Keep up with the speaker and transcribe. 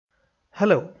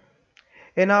Hello.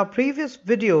 In our previous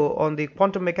video on the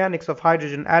quantum mechanics of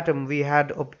hydrogen atom, we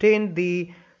had obtained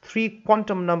the three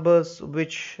quantum numbers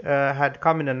which had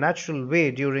come in a natural way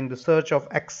during the search of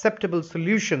acceptable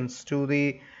solutions to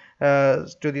the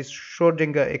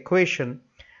Schrödinger equation,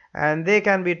 and they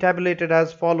can be tabulated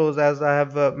as follows, as I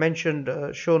have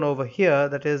shown over here.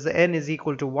 That is, n is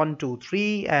equal to 1, 2,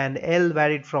 3, and L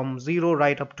varied from 0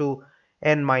 right up to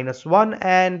n minus 1,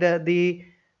 and the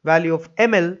value of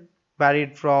ml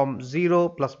varied from 0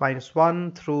 plus minus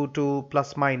 1 through to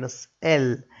plus minus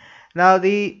L. Now,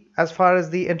 as far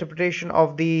as the interpretation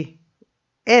of the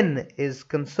n is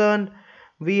concerned,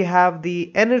 we have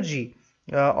the energy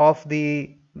of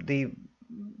the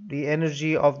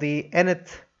energy of the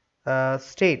nth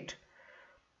state,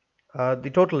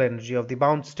 the total energy of the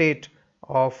bound state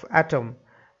of atom,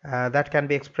 that can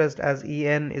be expressed as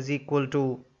En is equal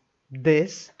to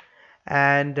this,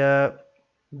 and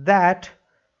that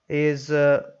is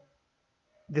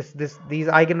these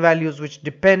eigenvalues, which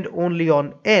depend only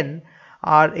on n,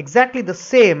 are exactly the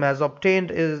same as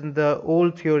obtained in the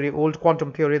old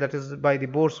quantum theory, that is by the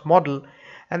Bohr's model,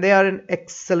 and they are in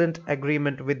excellent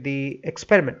agreement with the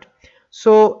experiment.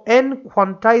 So n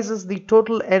quantizes the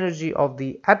total energy of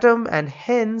the atom, and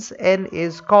hence n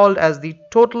is called as the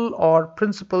total or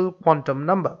principal quantum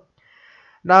number.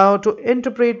 Now, to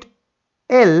interpret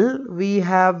L, we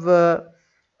have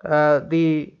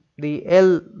the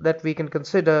L that we can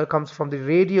consider comes from the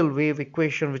radial wave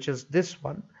equation, which is this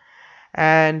one.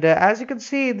 And as you can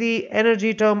see, the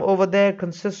energy term over there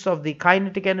consists of the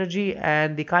kinetic energy,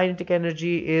 and the kinetic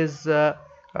energy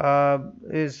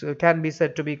can be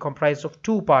said to be comprised of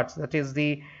two parts, that is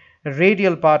the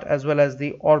radial part as well as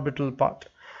the orbital part.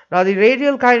 Now, the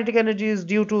radial kinetic energy is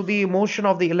due to the motion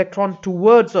of the electron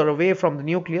towards or away from the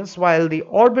nucleus, while the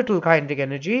orbital kinetic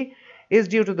energy is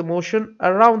due to the motion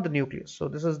around the nucleus. So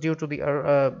this is due to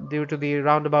the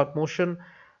roundabout motion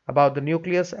about the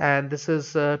nucleus, and this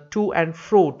is to and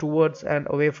fro, towards and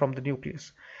away from the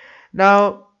nucleus.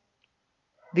 Now,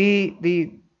 we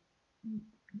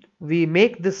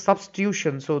make this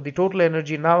substitution, so the total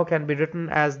energy now can be written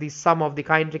as the sum of the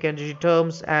kinetic energy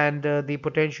terms and the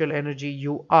potential energy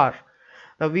UR.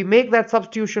 Now, we make that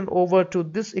substitution over to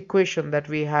this equation that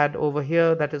we had over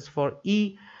here, that is for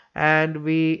E, and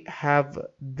we have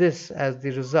this as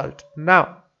the result.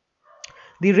 Now,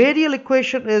 the radial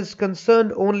equation is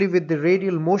concerned only with the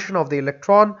radial motion of the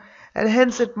electron, and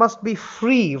hence it must be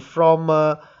free from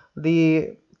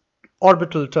the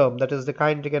orbital term, that is the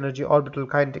kinetic energy, orbital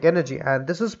kinetic energy. And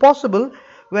this is possible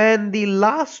when the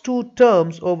last two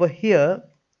terms over here,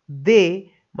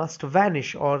 they must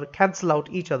vanish or cancel out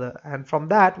each other, and from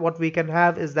that what we can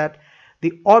have is that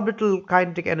the orbital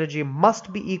kinetic energy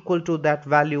must be equal to that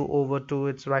value over to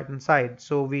its right hand side.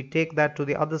 So we take that to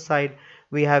the other side.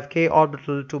 We have k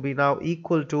orbital to be now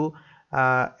equal to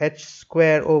h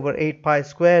square over 8 pi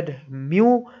squared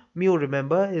mu. Mu,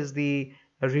 remember, is the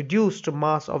reduced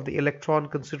mass of the electron,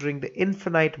 considering the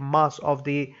infinite mass of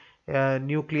the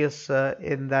nucleus.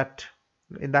 In that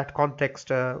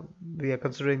context, we are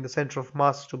considering the center of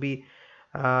mass to be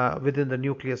within the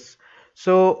nucleus.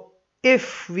 So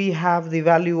if we have the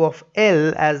value of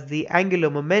L as the angular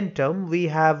momentum, we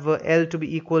have L to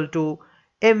be equal to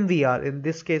mvr. In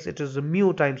this case, it is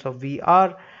mu times of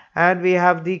vr, and we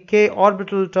have the k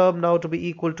orbital term now to be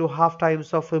equal to half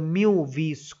times of mu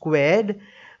v squared,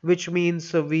 which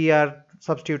means we are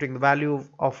substituting the value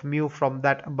of mu from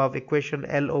that above equation,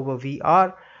 L over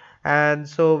vr, and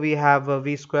so we have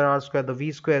v square r square. The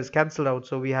v square is cancelled out,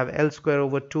 so we have L square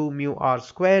over 2 mu r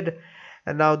squared.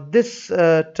 And now this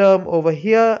term over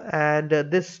here and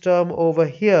this term over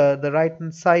here, the right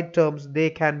hand side terms, they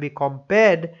can be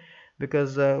compared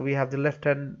because we have the left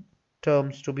hand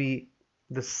terms to be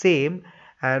the same,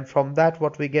 and from that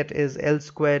what we get is L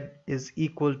squared is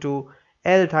equal to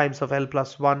L times of L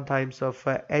plus 1 times of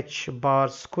h bar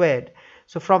squared.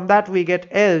 So from that we get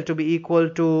L to be equal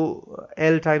to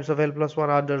L times of L plus 1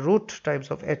 under root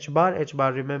times of h bar. H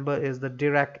bar, remember, is the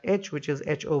Dirac h, which is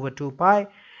h over 2 pi.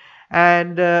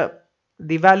 And the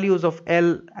values of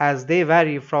L, as they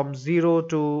vary from 0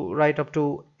 to right up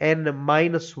to n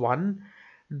minus 1,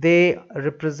 they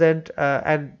represent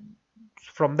and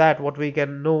from that what we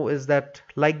can know is that,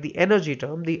 like the energy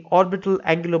term, the orbital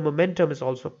angular momentum is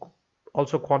also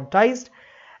quantized,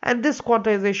 and this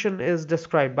quantization is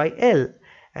described by L,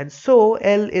 and so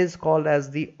L is called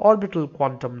as the orbital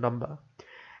quantum number.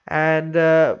 And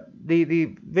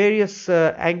the various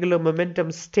angular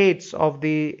momentum states of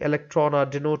the electron are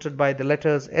denoted by the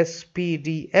letters S, P,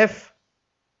 D, F,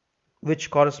 which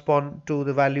correspond to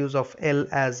the values of L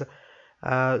as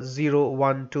 0,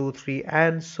 1, 2, 3,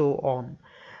 and so on.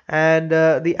 And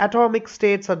the atomic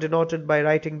states are denoted by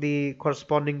writing the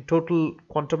corresponding total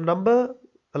quantum number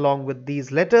along with these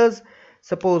letters.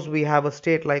 Suppose we have a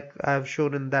state like I've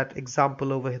shown in that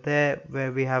example over there,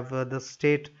 where we have the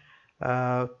state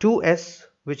 2s,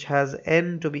 which has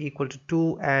n to be equal to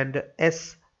 2 and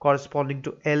s corresponding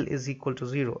to L is equal to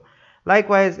 0.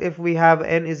 Likewise, if we have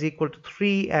n is equal to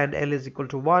 3 and L is equal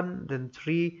to 1, then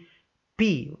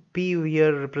 3p, p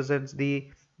here represents the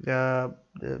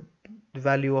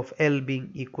value of L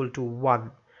being equal to 1.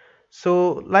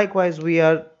 So likewise, we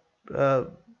are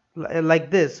like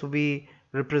this, we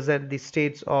represent the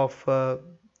states of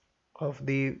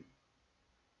the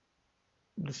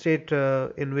state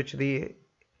in which the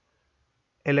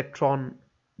electron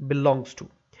belongs to.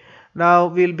 Now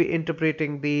we'll be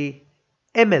interpreting the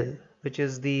ML, which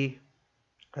is the,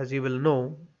 as you will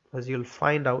know, as you'll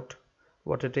find out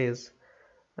what it is.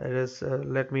 It is,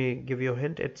 let me give you a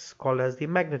hint, it's called as the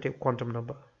magnetic quantum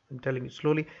number. I'm telling you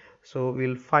slowly, so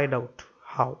we'll find out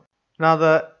how. Now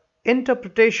the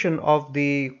interpretation of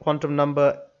the quantum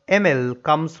number ML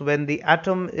comes when the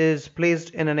atom is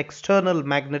placed in an external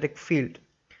magnetic field.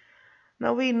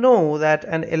 Now we know that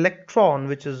an electron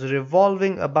which is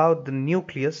revolving about the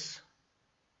nucleus,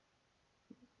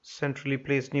 centrally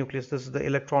placed nucleus, this is the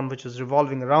electron which is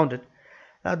revolving around it.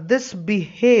 Now this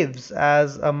behaves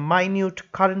as a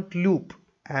minute current loop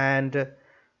and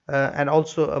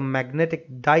also a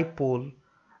magnetic dipole,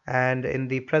 and in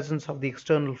the presence of the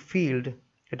external field,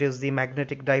 it is the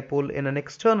magnetic dipole in an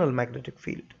external magnetic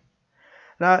field.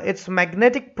 Now its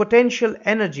magnetic potential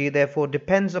energy therefore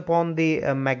depends upon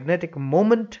the magnetic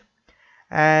moment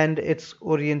and its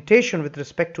orientation with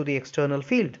respect to the external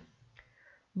field.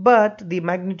 But the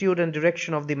magnitude and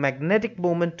direction of the magnetic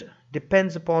moment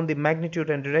depends upon the magnitude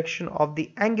and direction of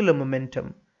the angular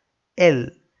momentum L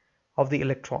of the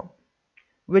electron,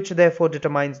 which therefore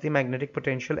determines the magnetic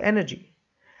potential energy.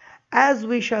 As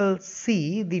we shall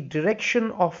see, the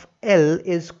direction of L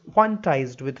is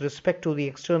quantized with respect to the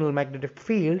external magnetic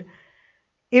field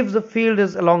if the field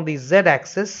is along the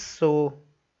z-axis. So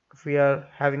if we are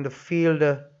having the field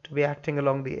to be acting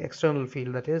along the external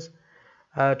field, that is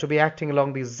to be acting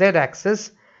along the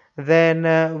z-axis,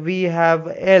 then we have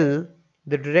L,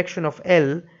 the direction of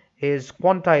L is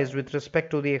quantized with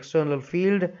respect to the external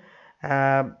field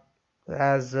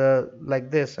as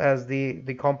like this, as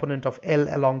the component of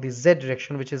L along the z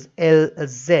direction, which is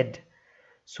Lz.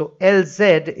 So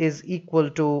Lz is equal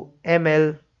to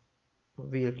ml,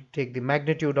 we'll take the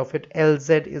magnitude of it,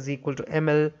 Lz is equal to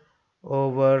ml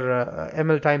over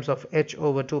ml times of h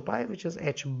over 2 pi, which is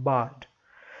h barred.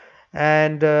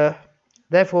 And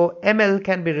therefore ml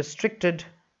can be restricted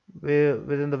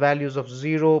within the values of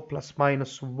 0, plus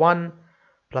minus 1,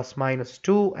 plus minus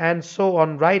 2, and so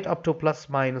on, right up to plus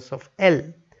minus of L.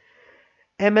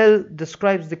 ML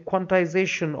describes the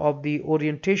quantization of the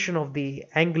orientation of the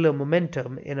angular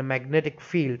momentum in a magnetic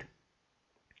field,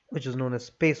 which is known as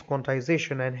space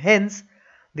quantization, and hence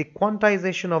the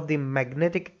quantization of the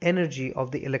magnetic energy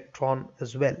of the electron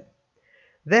as well.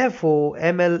 Therefore,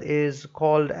 ML is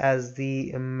called as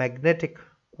the magnetic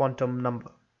quantum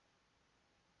number.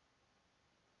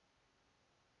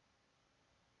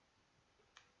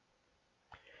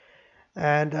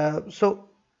 And so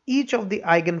each of the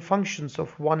eigenfunctions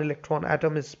of one electron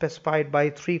atom is specified by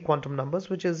 3 quantum numbers,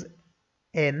 which is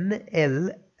n, L,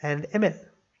 and ml,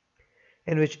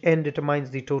 in which n determines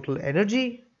the total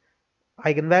energy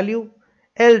eigenvalue,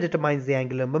 L determines the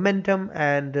angular momentum,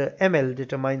 and ml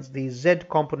determines the z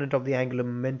component of the angular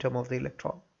momentum of the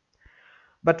electron.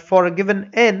 But for a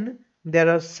given n, there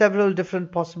are several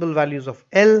different possible values of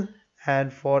L,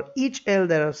 and for each L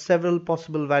there are several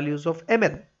possible values of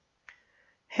ml.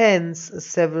 Hence,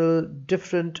 several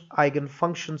different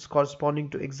eigenfunctions corresponding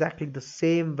to exactly the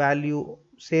same value,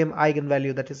 same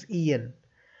eigenvalue, that is En.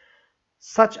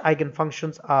 Such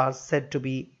eigenfunctions are said to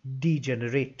be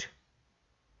degenerate.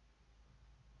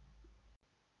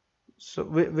 So,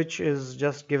 which is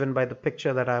just given by the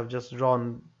picture that I have just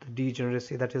drawn, the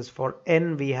degeneracy. That is, for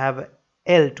n we have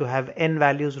L to have n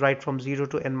values right from 0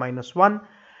 to n minus 1,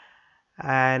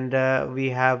 and we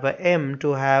have m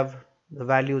to have the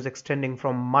values extending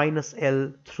from minus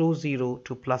L through 0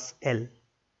 to plus L.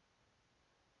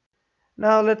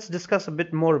 Now let's discuss a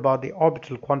bit more about the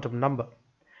orbital quantum number.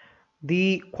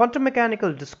 The quantum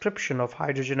mechanical description of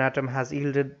hydrogen atom has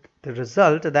yielded the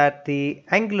result that the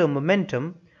angular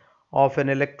momentum of an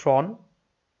electron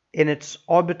in its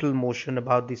orbital motion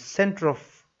about the center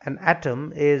of an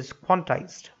atom is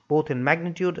quantized both in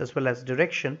magnitude as well as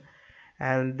direction,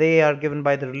 and they are given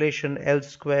by the relation L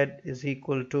squared is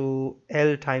equal to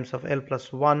L times of L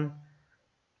plus 1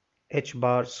 h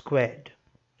bar squared.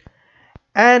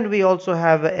 And we also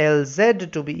have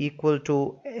Lz to be equal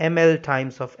to ml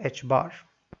times of h bar.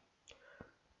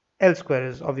 L square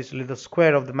is obviously the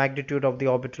square of the magnitude of the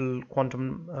orbital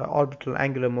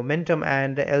angular momentum,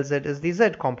 and Lz is the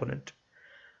z component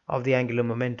of the angular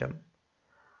momentum,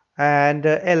 and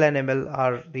L and ml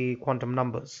are the quantum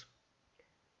numbers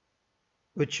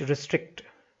which restrict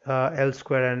L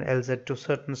square and Lz to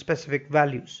certain specific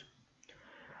values.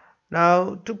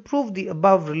 Now, to prove the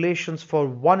above relations for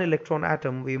one electron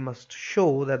atom, we must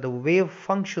show that the wave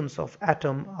functions of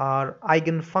atom are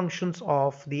eigenfunctions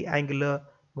of the angular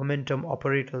momentum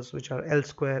operators, which are L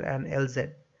square and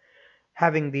Lz,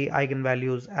 having the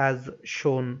eigenvalues as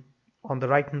shown on the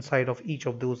right hand side of each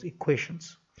of those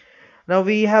equations. Now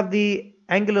we have the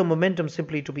angular momentum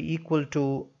simply to be equal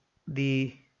to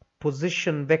the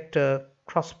position vector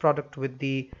cross product with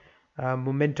the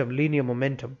linear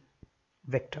momentum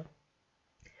vector,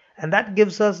 and that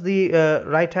gives us the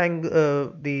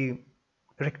the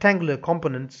rectangular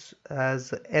components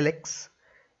as Lx,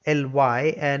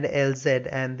 Ly and Lz,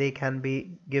 and they can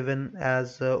be given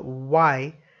as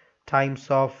y times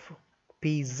of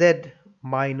pz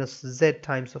minus z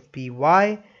times of py.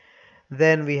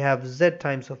 Then we have z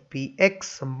times of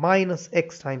px minus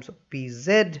x times of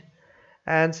pz,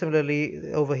 and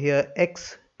similarly over here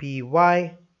x py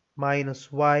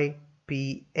minus y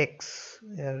px.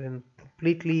 They are in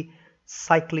completely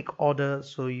cyclic order,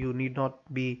 so you need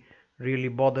not be really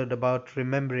bothered about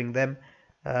remembering them.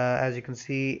 As you can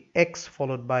see, x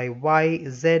followed by y,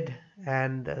 z,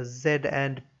 and z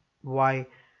and y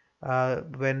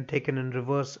when taken in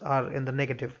reverse are in the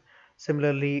negative.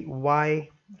 Similarly, y,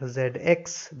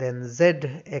 zx, then z,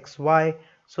 xy,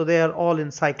 so they are all in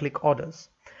cyclic orders.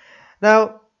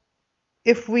 Now,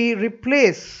 if we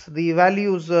replace the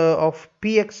values of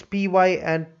px, py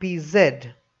and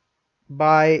pz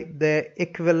by the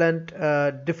equivalent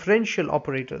differential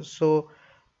operators, so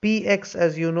px,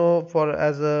 as you know,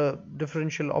 as a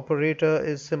differential operator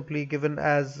is simply given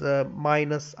as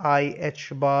minus I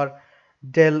h bar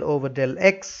del over del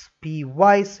x. Py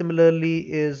similarly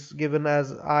is given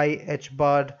as I h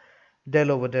bar del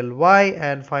over del y,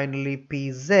 and finally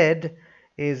pz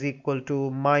is equal to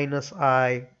minus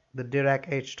I, the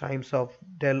Dirac h, times of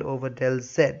del over del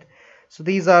z. So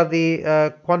these are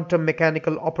the quantum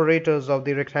mechanical operators of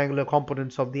the rectangular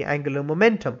components of the angular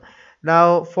momentum.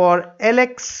 Now for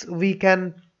Lx, we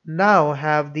can now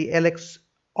have the Lx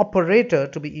operator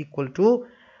to be equal to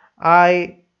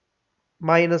I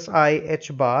minus I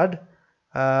h bar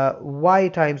y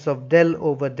times of del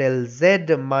over del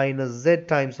z minus z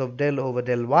times of del over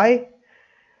del y,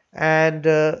 and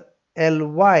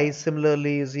Ly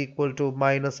similarly is equal to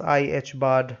minus I h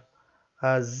bar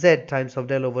z times of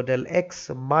del over del x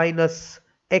minus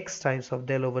x times of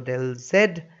del over del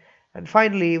z, and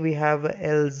finally we have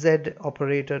Lz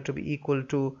operator to be equal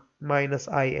to minus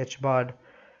I h bar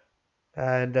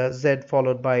and z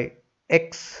followed by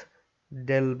x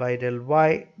del by del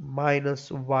y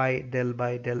minus y del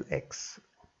by del x.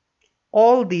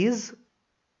 All these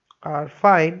are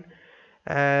fine,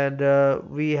 and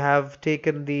we have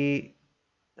taken the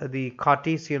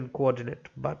Cartesian coordinate,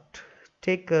 but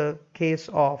take a case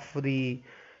of the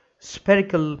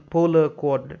spherical polar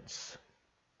coordinates.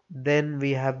 Then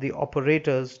we have the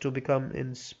operators to become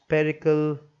in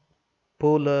spherical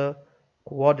polar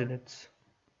coordinates.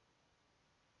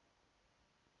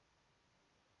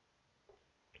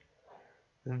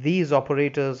 These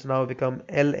operators now become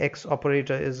Lx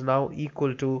operator is now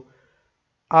equal to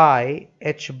I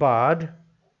h bar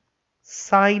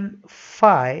sine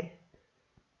phi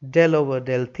del over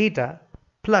del theta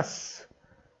plus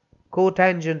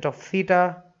cotangent of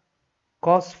theta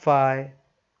cos phi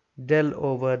del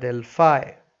over del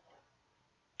phi.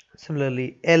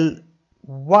 Similarly,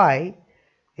 Ly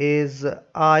is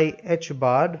I h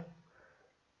bar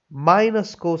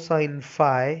minus cosine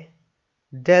phi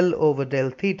del over del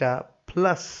theta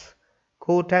plus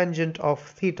cotangent of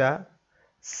theta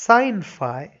sine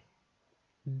phi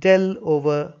del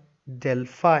over del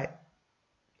phi.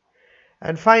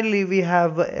 And finally we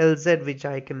have Lz, which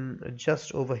I can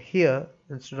adjust over here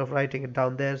instead of writing it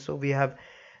down there. So we have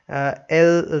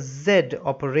Lz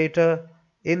operator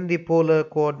in the polar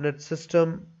coordinate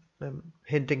system. I'm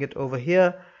hinting it over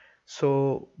here.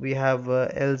 So we have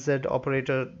Lz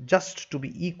operator just to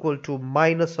be equal to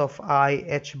minus of I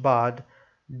h bar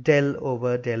del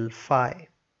over del phi.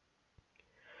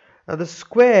 Now the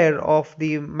square of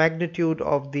the magnitude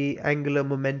of the angular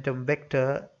momentum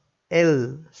vector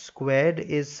L squared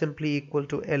is simply equal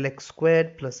to Lx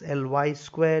squared plus Ly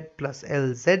squared plus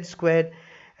Lz squared,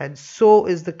 and so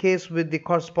is the case with the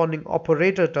corresponding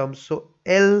operator terms. So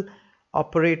L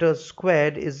operator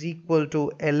squared is equal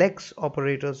to Lx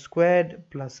operator squared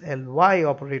plus Ly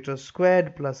operator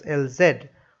squared plus Lz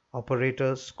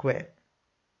operator squared.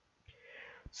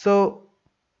 So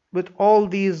with all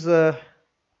these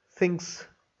things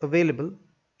available,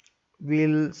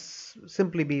 we'll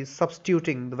simply be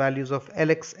substituting the values of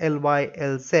Lx, Ly,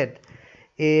 Lz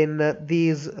in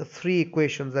these three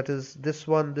equations, that is this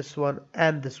one,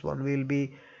 and this one. We'll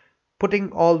be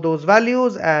putting all those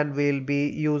values and we'll be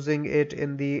using it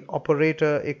in the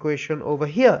operator equation over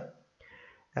here,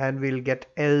 and we'll get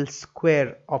L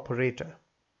square operator.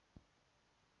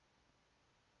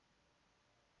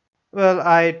 Well,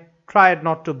 I tried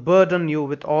not to burden you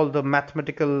with all the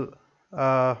mathematical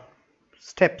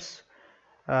steps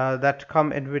that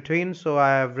come in between, so I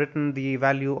have written the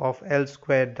value of L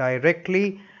squared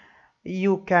directly.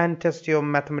 You can test your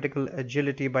mathematical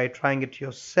agility by trying it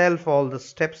yourself, all the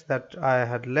steps that I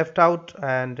had left out,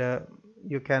 and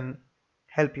you can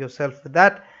help yourself with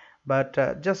that.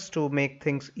 But just to make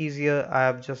things easier, I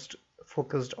have just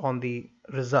focused on the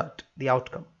result, the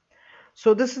outcome.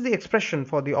 So this is the expression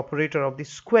for the operator of the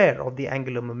square of the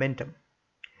angular momentum.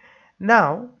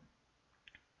 Now,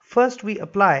 first we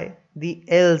apply the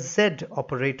Lz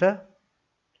operator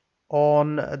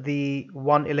on the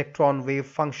one electron wave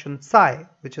function psi,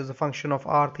 which is a function of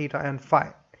r, theta and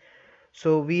phi.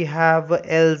 So we have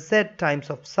Lz times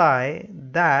of psi,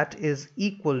 that is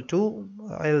equal to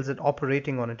Lz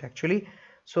operating on it actually.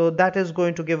 So that is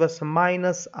going to give us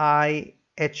minus I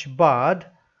h bar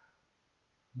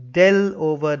del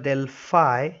over del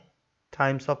phi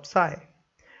times of psi.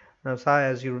 Now psi,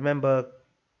 as you remember,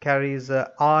 carries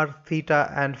r,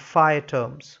 theta and phi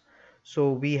terms.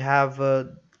 So we have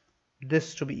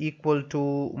this to be equal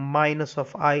to minus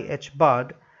of I h bar.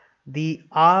 The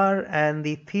r and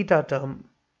the theta term,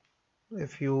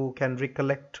 if you can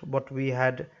recollect what we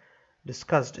had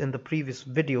discussed in the previous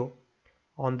video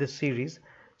on this series,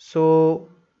 so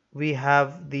we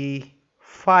have the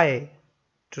phi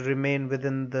to remain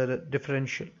within the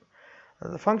differential.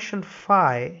 The function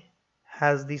phi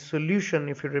has the solution,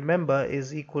 if you remember,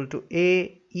 is equal to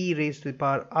a e raised to the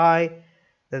power I,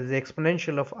 that is the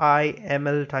exponential of I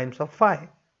ml times of phi.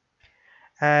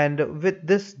 And with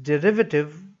this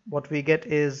derivative, what we get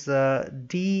is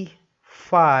d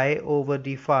phi over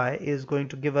d phi is going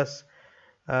to give us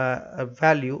a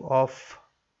value of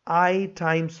I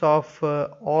times of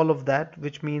all of that,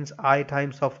 which means I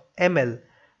times of ml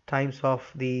times of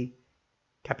the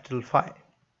capital phi.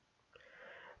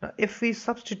 Now, if we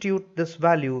substitute this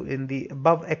value in the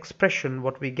above expression,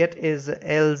 what we get is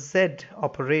Lz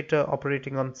operator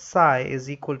operating on psi is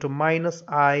equal to minus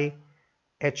I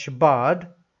h bar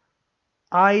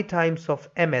I times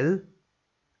of ml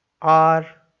r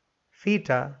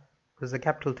theta, is the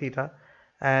capital theta,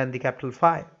 and the capital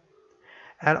phi.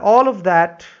 And all of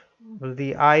that, well,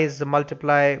 the i's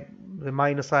multiply, the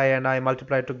minus I and I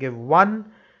multiply to give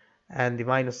 1, and the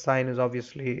minus sign is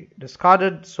obviously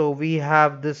discarded. So we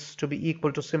have this to be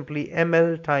equal to simply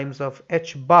ml times of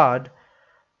h bar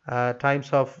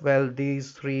times of, well,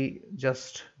 these three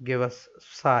just give us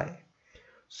psi.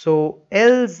 So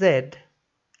Lz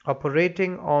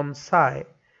operating on psi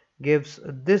gives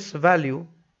this value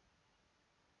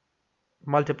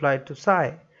multiplied to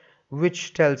psi,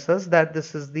 which tells us that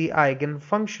this is the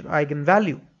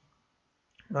eigenvalue,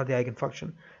 not the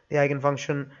eigenfunction. The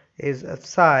eigenfunction is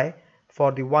psi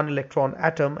for the one electron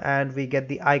atom, and we get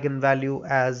the eigenvalue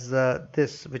as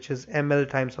this, which is ml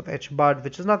times of h bar,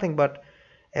 which is nothing but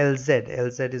Lz.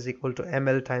 Lz is equal to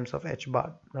ml times of h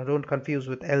bar. Now don't confuse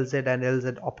with Lz and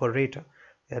Lz operator.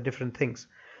 They are different things.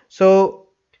 So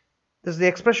this is the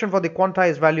expression for the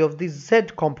quantized value of the z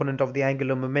component of the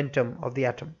angular momentum of the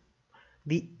atom.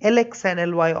 The Lx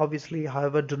and Ly obviously,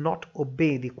 however, do not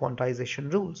obey the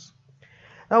quantization rules.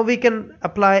 Now we can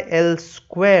apply L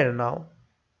square now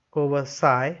over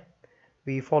psi.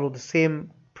 We follow the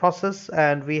same process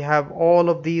and we have all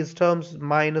of these terms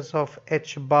minus of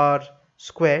h bar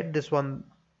squared, this one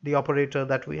the operator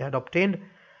that we had obtained,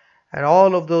 and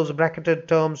all of those bracketed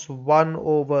terms 1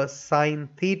 over sine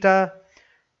theta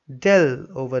del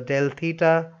over del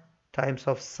theta times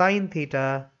of sine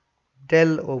theta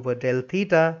del over del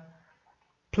theta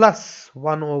plus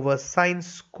 1 over sine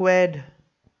squared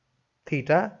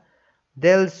theta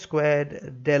del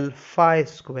squared del phi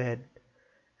squared,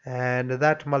 and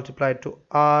that multiplied to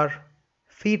r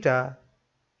theta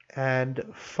and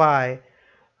phi,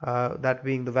 that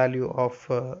being the value of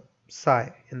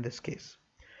psi in this case.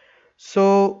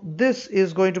 So this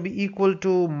is going to be equal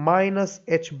to minus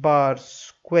h bar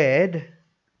squared.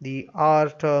 The r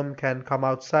term can come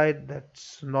outside,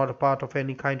 that's not a part of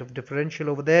any kind of differential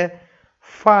over there.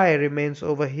 Phi remains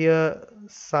over here,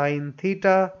 sine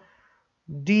theta,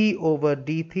 d over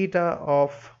d theta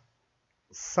of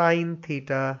sine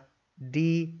theta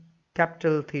d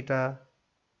capital theta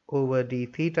over d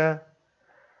theta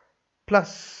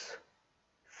plus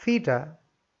theta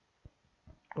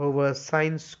over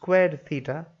sine squared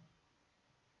theta,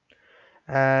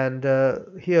 and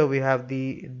here we have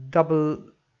the double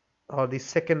or the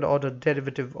second order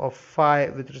derivative of phi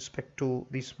with respect to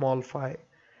the small phi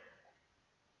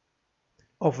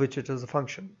of which it is a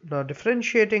function. Now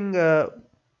differentiating the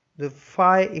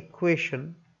phi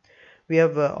equation, we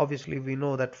have obviously we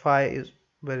know that phi is,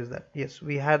 where is that? Yes,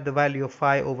 we had the value of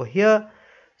phi over here,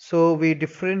 so we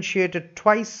differentiated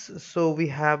twice, so we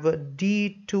have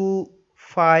d2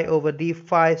 phi over d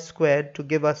phi squared to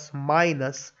give us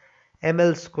minus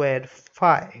ml squared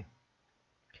phi.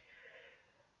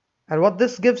 And what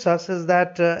this gives us is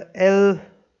that L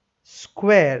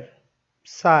square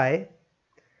psi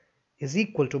is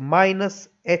equal to minus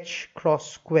h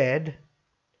cross squared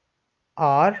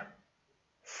r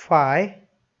phi,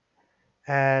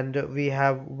 and we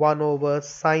have 1 over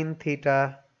sine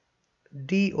theta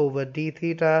d over d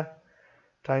theta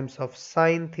times of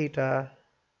sine theta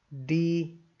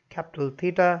d capital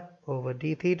theta over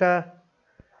d theta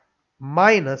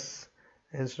minus,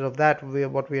 instead of that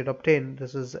what we had obtained,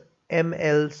 this is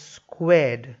ml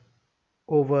squared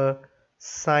over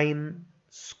sine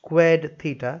squared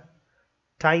theta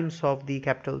times of the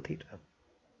capital theta.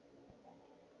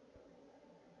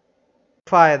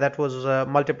 Phi that was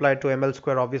multiplied to ml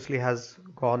square obviously has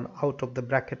gone out of the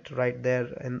bracket right there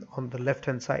and on the left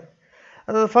hand side.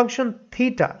 And the function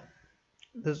theta,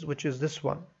 which is this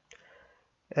one,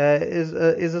 is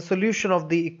a solution of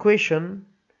the equation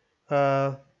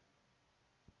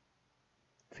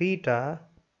theta.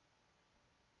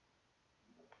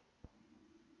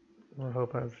 I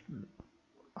hope I've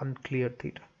uncleared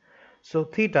theta. So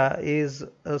theta is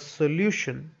a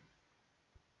solution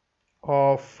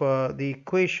of the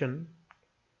equation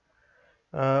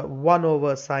 1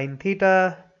 over sine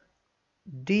theta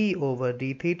d over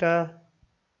d theta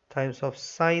times of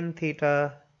sine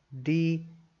theta d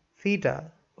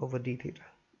theta over d theta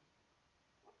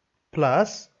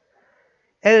plus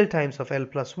L times of L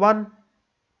plus 1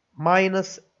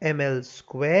 minus ml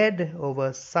squared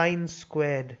over sine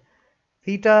squared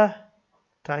theta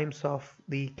times of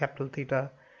the capital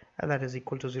theta, and that is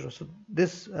equal to 0. So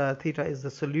this theta is the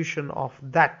solution of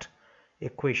that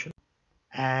equation,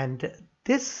 and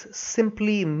this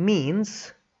simply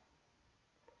means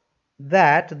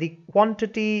that the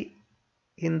quantity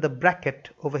in the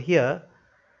bracket over here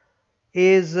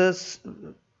is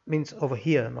means over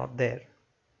here, not there,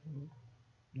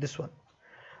 this one.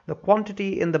 The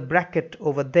quantity in the bracket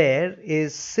over there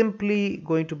is simply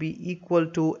going to be equal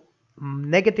to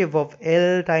negative of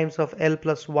L times of L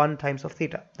plus 1 times of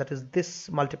theta, that is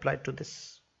this multiplied to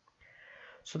this.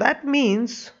 So that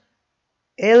means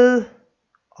L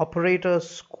operator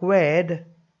squared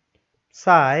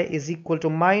psi is equal to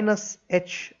minus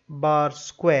h bar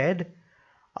squared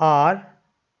r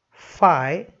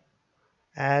phi,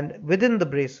 and within the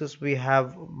braces we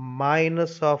have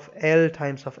minus of L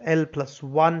times of L plus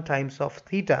 1 times of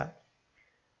theta,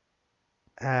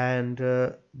 and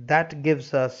that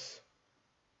gives us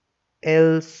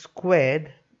L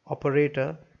squared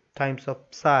operator times of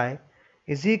psi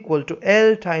is equal to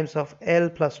L times of L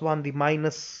plus 1, the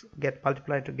minus get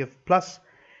multiplied to give plus,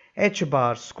 h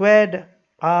bar squared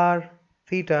r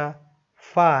theta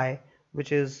phi,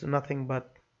 which is nothing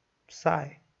but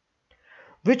psi,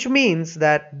 which means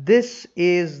that this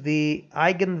is the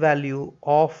eigenvalue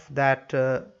of that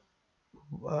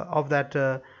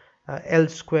L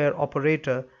square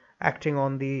operator acting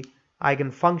on the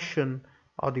eigenfunction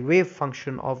or the wave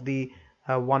function of the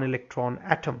one electron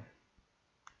atom.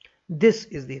 This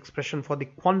is the expression for the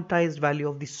quantized value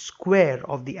of the square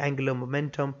of the angular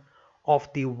momentum of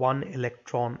the one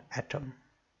electron atom.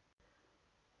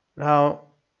 Now,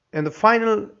 in the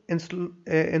final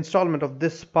installment of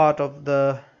this part of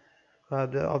the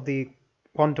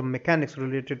quantum mechanics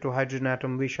related to hydrogen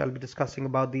atom, we shall be discussing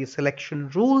about the selection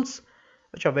rules,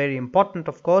 which are very important,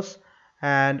 of course,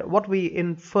 and what we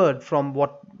inferred from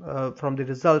from the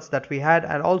results that we had,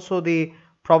 and also the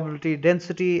probability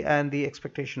density and the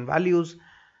expectation values,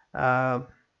 so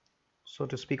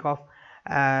to speak of,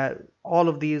 all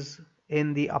of these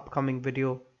in the upcoming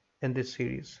video in this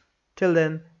series. Till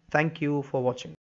then, thank you for watching.